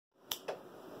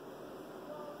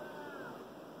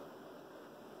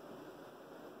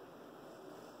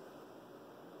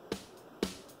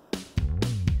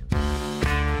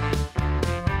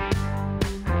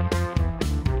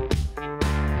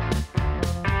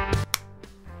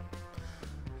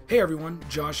Hey everyone,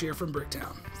 Josh here from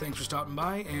Bricktown. Thanks for stopping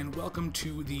by and welcome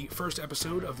to the first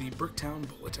episode of the Bricktown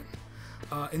Bulletin.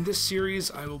 In this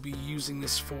series, I will be using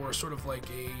this for sort of like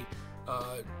a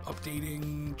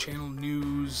updating channel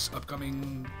news,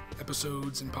 upcoming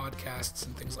episodes and podcasts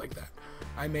and things like that.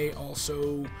 I may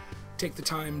also take the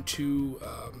time to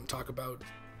talk about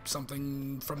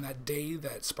something from that day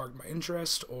that sparked my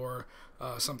interest, or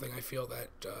something I feel that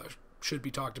should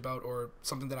be talked about, or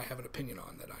something that I have an opinion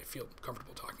on that I feel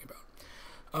comfortable talking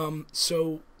about.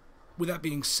 So with that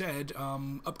being said,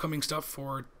 upcoming stuff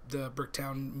for the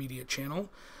Bricktowne Media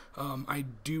channel. I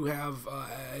do have,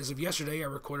 as of yesterday, I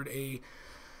recorded a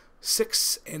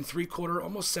 6 3/4,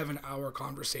 almost 7 hour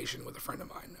conversation with a friend of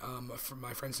mine.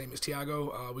 My friend's name is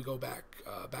Tiago. We go back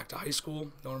to high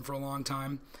school, known him for a long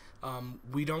time.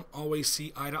 We don't always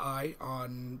see eye to eye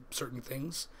on certain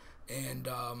things, and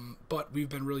but we've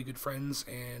been really good friends,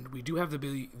 and we do have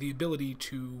the ability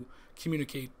to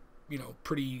communicate,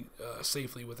 pretty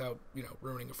safely without,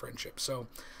 ruining a friendship. So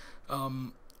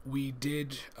we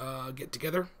did get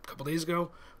together a couple days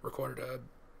ago, recorded a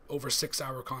over 6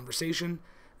 hour conversation,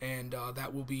 and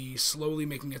that will be slowly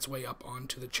making its way up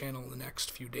onto the channel in the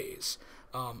next few days.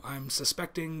 I'm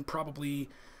suspecting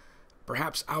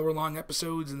perhaps hour-long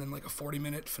episodes, and then like a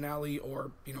 40-minute finale,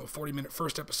 or 40-minute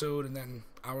first episode, and then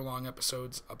hour-long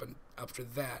episodes up and after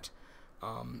that.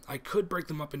 I could break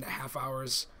them up into half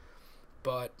hours,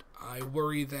 but I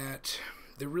worry that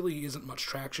there really isn't much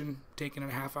traction taken in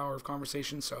a half hour of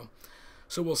conversation, so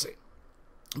we'll see.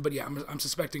 But yeah, I'm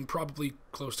suspecting probably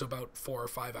close to about 4 or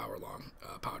 5 hour long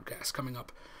podcasts coming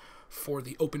up for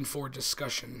the Open for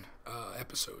Discussion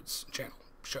episodes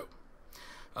show.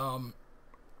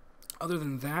 Other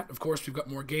than that, of course, we've got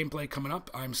more gameplay coming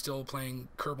up. I'm still playing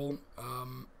Kerbal.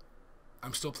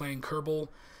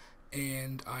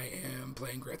 And I am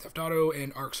playing Grand Theft Auto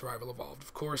and Ark Survival Evolved.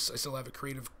 Of course, I still have a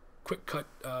creative quick cut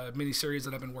mini-series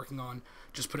that I've been working on.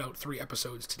 Just put out 3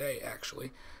 episodes today,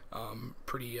 actually.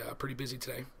 Pretty busy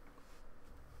today.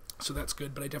 So that's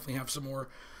good, but I definitely have some more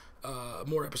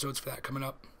episodes for that coming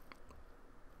up.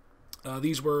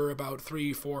 These were about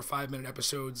 3, 4, 5-minute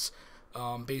episodes,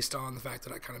 based on the fact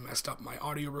that I kind of messed up my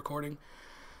audio recording.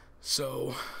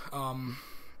 So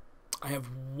I have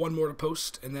one more to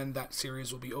post, and then that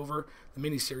series will be over. The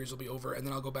mini-series will be over, and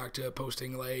then I'll go back to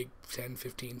posting like 10,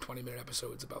 15, 20-minute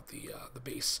episodes about the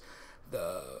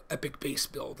epic base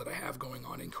build that I have going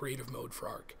on in creative mode for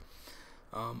Ark.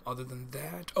 Other than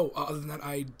that,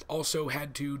 I also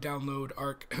had to download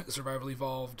Ark Survival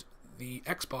Evolved, the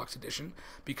Xbox edition,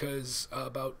 because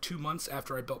about 2 months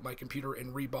after I built my computer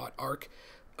and rebought Ark,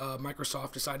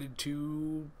 Microsoft decided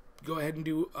to go ahead and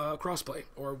do crossplay,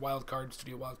 or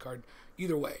Studio Wildcard,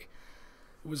 either way.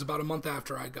 It was about a month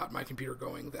after I got my computer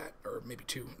going, or maybe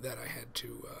 2, that I had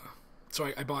to,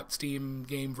 so I bought Steam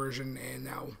game version, and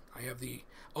now I have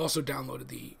also downloaded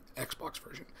the Xbox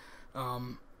version.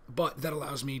 But that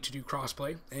allows me to do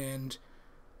crossplay, and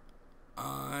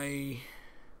I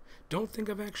don't think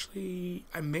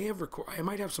I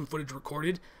might have some footage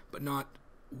recorded, but not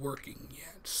working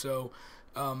yet. So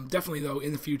definitely, though,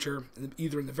 in the future,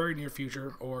 either in the very near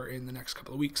future or in the next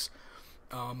couple of weeks,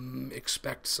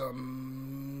 expect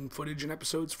some footage and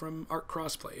episodes from Ark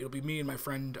Crossplay. It'll be me and my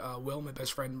friend Will, my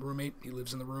best friend roommate. He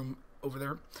lives in the room over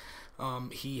there.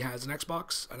 He has an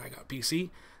Xbox, and I got PC,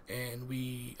 and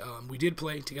we did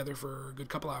play together for a good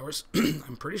couple hours.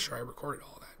 I'm pretty sure I recorded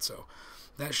all that, so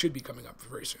that should be coming up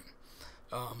very soon.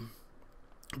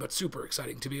 But super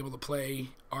exciting to be able to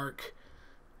play Ark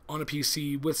on a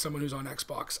PC with someone who's on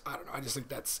Xbox. I don't know, I just think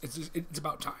it's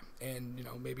about time. And,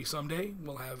 maybe someday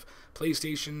we'll have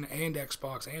PlayStation and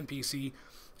Xbox and PC,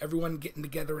 everyone getting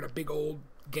together in a big old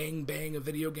gang bang of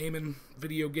video game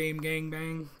gang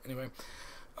bang. Anyway,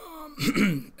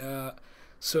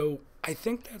 so I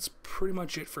think that's pretty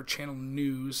much it for channel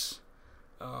news.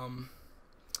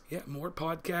 Yeah, more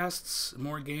podcasts,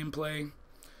 more gameplay,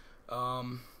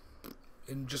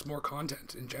 and just more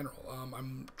content in general.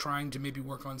 I'm trying to maybe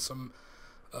work on some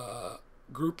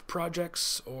group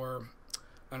projects, or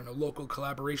local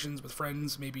collaborations with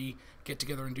friends. Maybe get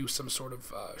together and do some sort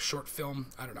of short film.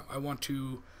 I don't know. I want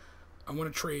to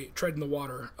tread in the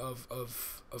water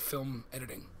of film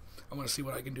editing. I want to see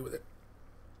what I can do with it.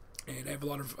 And I have a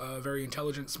lot of very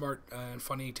intelligent, smart, and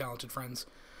funny, talented friends.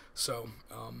 So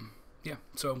yeah.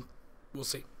 So we'll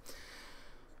see.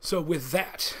 So with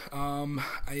that,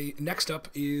 next up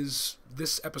is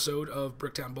this episode of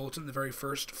Bricktown Bulletin, the very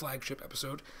first flagship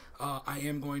episode.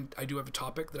 I do have a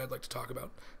topic that I'd like to talk about,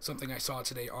 something I saw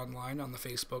today online on the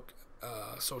Facebook,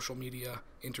 social media,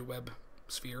 interweb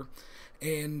sphere,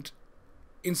 and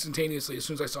instantaneously, as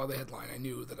soon as I saw the headline, I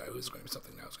knew that it was going to be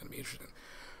something that I was going to be interested in.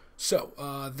 So,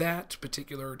 that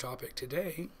particular topic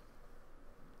today,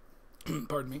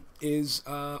 pardon me, is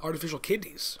artificial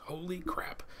kidneys. Holy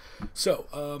crap.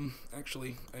 So,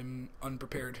 actually, I'm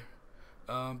unprepared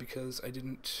because I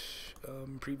didn't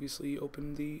previously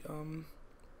open the...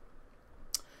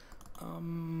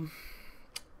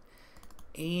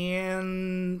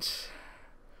 and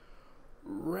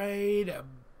right about...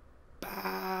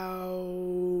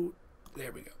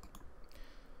 there we go.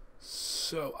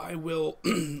 So I will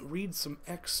read some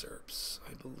excerpts.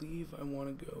 I believe I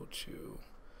want to go to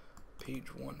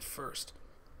page 1 first.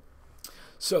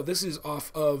 So this is off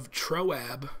of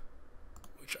Troab,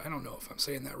 which I don't know if I'm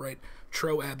saying that right,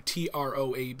 Troab,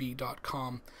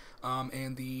 TROAB.com,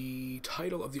 and the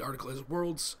title of the article is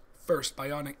World's First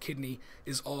Bionic Kidney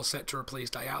is All Set to Replace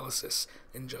Dialysis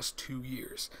in Just 2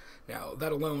 years. Now,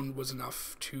 that alone was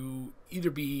enough to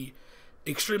either be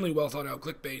extremely well thought out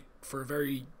clickbait for a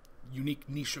very unique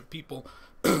niche of people,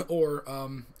 or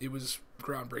it was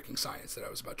groundbreaking science that I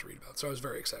was about to read about. So I was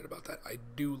very excited about that. I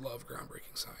do love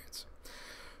groundbreaking science.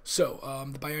 So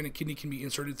the bionic kidney can be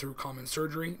inserted through common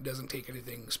surgery. It doesn't take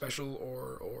anything special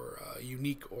or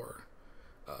unique or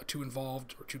too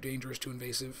involved or too dangerous, too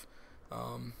invasive.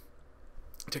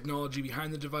 Technology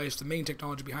behind the device. The main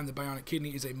technology behind the bionic kidney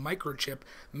is a microchip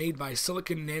made by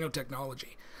silicon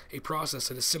nanotechnology, a process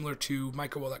that is similar to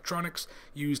microelectronics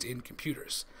used in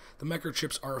computers. The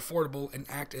microchips are affordable and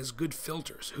act as good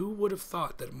filters. Who would have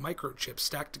thought that microchips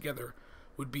stacked together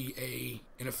would be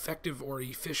an effective or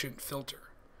efficient filter?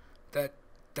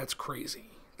 That's crazy.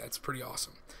 That's pretty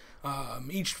awesome.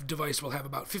 Each device will have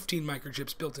about 15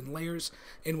 microchips built in layers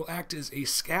and will act as a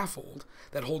scaffold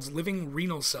that holds living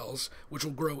renal cells, which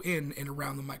will grow in and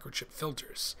around the microchip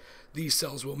filters. These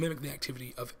cells will mimic the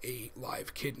activity of a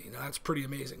live kidney. Now, that's pretty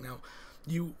amazing. Now,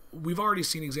 we've already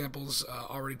seen examples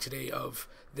already today of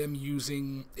them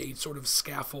using a sort of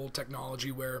scaffold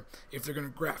technology where if they're going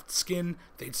to graft skin,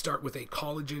 they'd start with a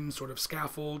collagen sort of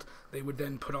scaffold. They would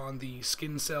then put on the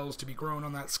skin cells to be grown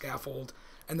on that scaffold,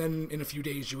 and then in a few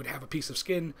days you would have a piece of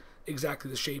skin exactly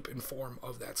the shape and form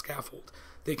of that scaffold.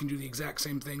 They can do the exact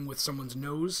same thing with someone's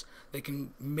nose. They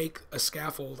can make a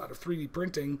scaffold out of 3D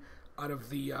printing out of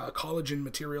the collagen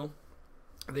material.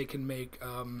 They can make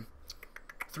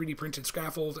 3D printed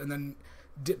scaffold and then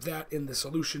dip that in the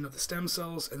solution of the stem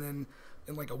cells, and then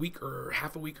in like a week or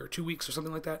half a week or 2 weeks or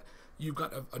something like that, you've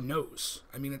got a nose.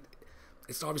 I mean,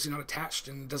 it's obviously not attached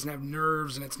and it doesn't have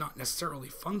nerves and it's not necessarily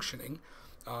functioning.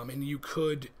 And you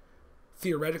could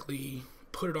theoretically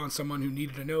put it on someone who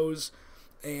needed a nose,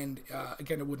 and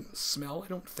again, it wouldn't smell, I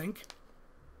don't think,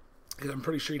 because I'm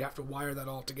pretty sure you'd have to wire that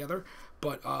all together,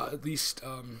 but at least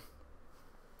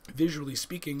visually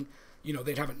speaking,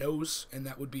 they'd have a nose, and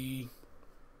that would be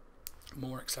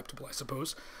more acceptable, I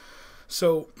suppose.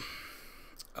 So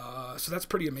that's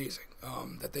pretty amazing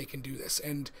that they can do this.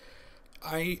 And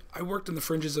I worked in the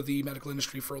fringes of the medical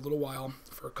industry for a little while,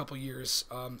 for a couple years,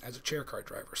 as a chair car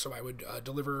driver. So I would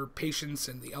deliver patients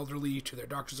and the elderly to their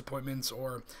doctor's appointments,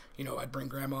 or, I'd bring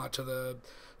grandma to the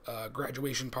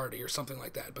graduation party or something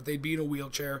like that. But they'd be in a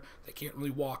wheelchair. They can't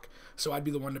really walk. So I'd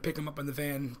be the one to pick them up in the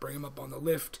van, bring them up on the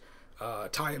lift,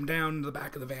 tie them down to the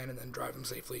back of the van, and then drive them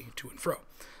safely to and fro.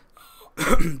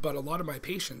 But a lot of my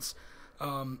patients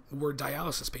were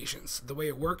dialysis patients. The way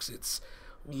it works, it's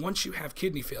once you have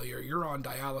kidney failure, you're on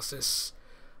dialysis,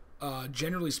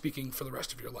 generally speaking, for the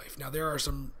rest of your life. Now, there are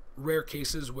some rare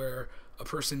cases where a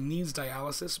person needs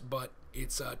dialysis, but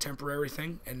it's a temporary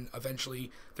thing, and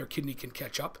eventually their kidney can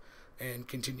catch up and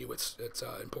continue its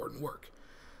important work.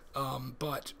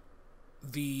 But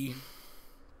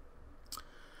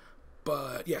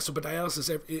dialysis,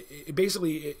 it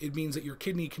basically means that your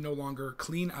kidney can no longer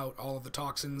clean out all of the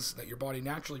toxins that your body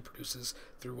naturally produces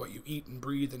through what you eat and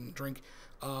breathe and drink.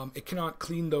 It cannot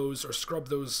clean those or scrub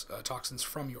those toxins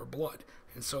from your blood.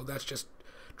 And so that's just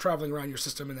traveling around your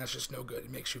system, and that's just no good.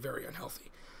 It makes you very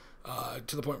unhealthy,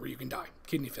 to the point where you can die.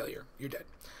 Kidney failure, you're dead.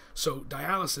 So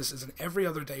dialysis is an every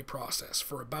other day process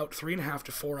for about 3.5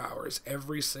 to 4 hours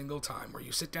every single time, where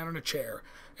you sit down in a chair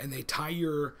and they tie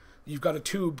you've got a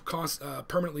tube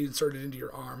permanently inserted into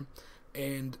your arm,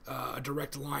 and a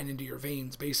direct line into your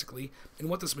veins, basically. And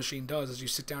what this machine does is you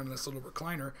sit down in this little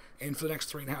recliner, and for the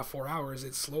next 3.5, 4 hours,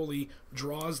 it slowly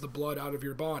draws the blood out of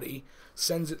your body,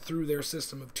 sends it through their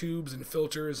system of tubes and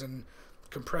filters and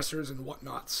compressors and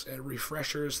whatnots, and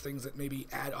refreshers, things that maybe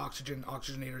add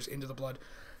oxygenators into the blood,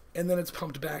 and then it's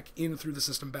pumped back in through the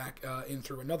system, back in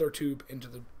through another tube into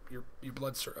your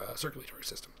blood circulatory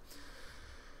system.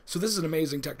 So this is an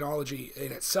amazing technology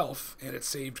in itself, and it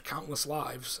saved countless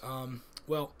lives.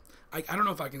 Well, I don't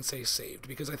know if I can say saved,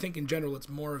 because I think in general it's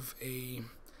more of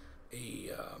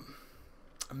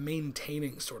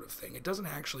maintaining sort of thing. It doesn't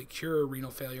actually cure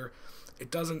renal failure. It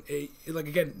doesn't, like,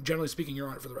 again, generally speaking, you're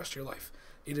on it for the rest of your life.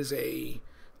 It is a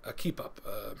keep up.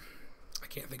 I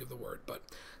can't think of the word, but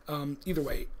either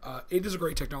way, it is a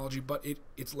great technology, but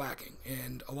it's lacking.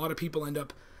 And a lot of people end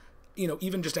up,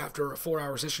 even just after a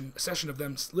 4-hour session of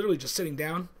them literally just sitting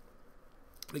down,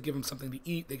 they give them something to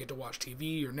eat, they get to watch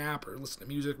TV or nap or listen to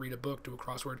music, read a book, do a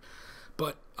crossword.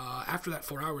 But after that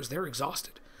 4 hours, they're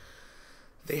exhausted.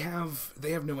 They have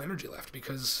no energy left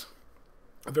because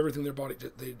of everything their body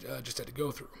they just had to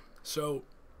go through. So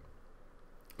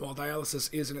while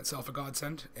dialysis is in itself a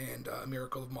godsend and a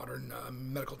miracle of modern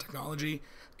medical technology,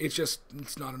 it's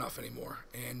not enough anymore.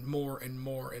 And more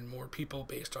people,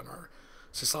 based on our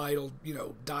societal,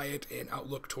 diet and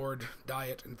outlook toward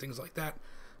diet and things like that,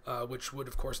 which would,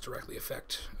 of course, directly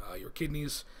affect your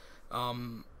kidneys.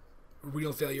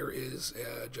 Renal failure is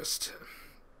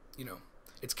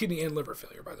it's kidney and liver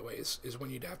failure, by the way, is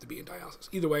when you'd have to be in dialysis.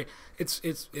 Either way,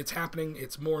 it's happening.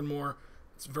 It's more and more.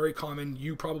 It's very common.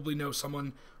 You probably know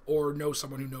someone or know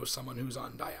someone who knows someone who's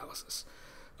on dialysis.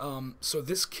 So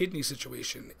this kidney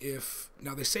situation,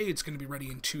 now they say it's going to be ready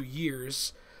in 2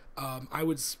 years, I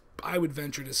would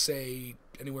venture to say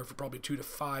anywhere from probably 2 to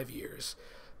 5 years.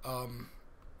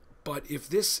 But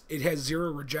if it has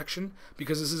zero rejection,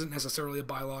 because this isn't necessarily a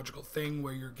biological thing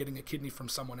where you're getting a kidney from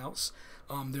someone else,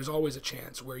 there's always a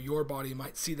chance where your body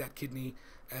might see that kidney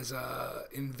as a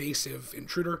invasive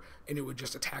intruder, and it would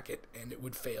just attack it, and it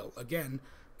would fail again,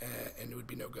 and it would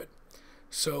be no good.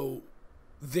 So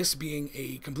this being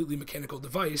a completely mechanical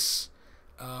device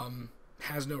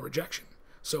has no rejection.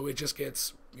 So it just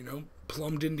gets,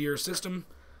 plumbed into your system,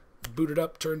 booted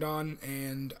up, turned on,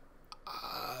 and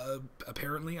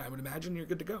apparently, I would imagine you're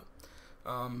good to go.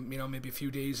 Maybe a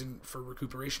few days for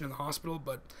recuperation in the hospital,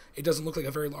 but it doesn't look like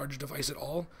a very large device at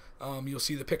all. You'll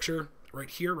see the picture right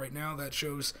here, right now, that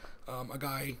shows a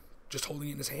guy just holding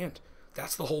it in his hand.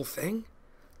 That's the whole thing.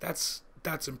 That's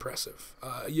impressive.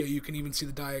 You can even see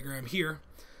the diagram here,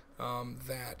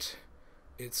 that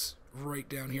it's right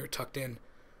down here, tucked in.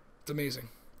 It's amazing.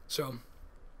 So,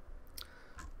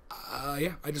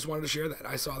 I just wanted to share that.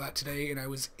 I saw that today, and I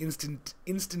was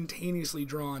instantaneously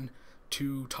drawn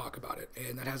to talk about it,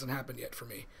 and that hasn't happened yet for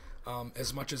me.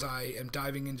 As much as I am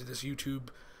diving into this YouTube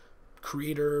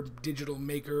creator, digital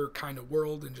maker kind of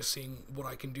world, and just seeing what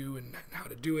I can do and how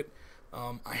to do it,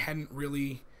 I hadn't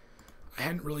really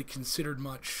considered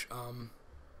much.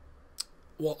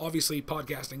 Well, obviously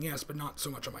podcasting, yes, but not so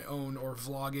much on my own, or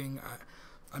vlogging.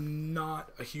 I'm not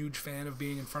a huge fan of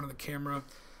being in front of the camera.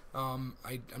 I'm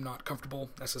not comfortable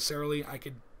necessarily. I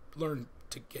could learn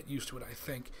to get used to it, I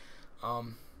think.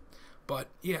 But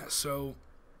yeah, so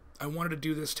I wanted to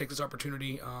do this, take this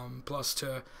opportunity, plus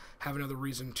to have another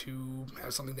reason to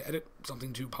have something to edit,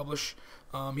 something to publish.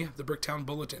 The Bricktown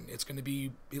Bulletin. It's going to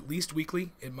be at least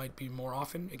weekly. It might be more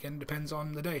often. Again, depends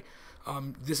on the day.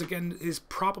 This, again, is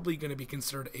probably going to be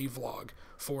considered a vlog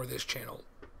for this channel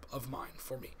of mine,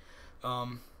 for me.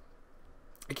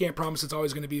 I can't promise it's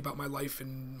always going to be about my life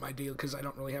and my daily, because I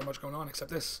don't really have much going on except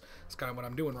this. It's kind of what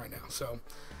I'm doing right now. So,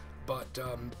 but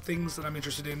things that I'm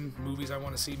interested in, movies I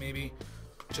want to see, maybe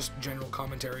just general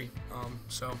commentary.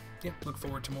 So yeah, look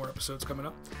forward to more episodes coming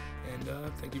up. And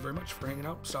thank you very much for hanging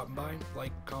out, stopping by,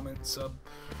 like, comment, sub,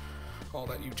 all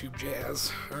that YouTube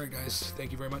jazz. All right, guys,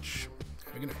 thank you very much.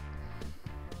 Have a good night.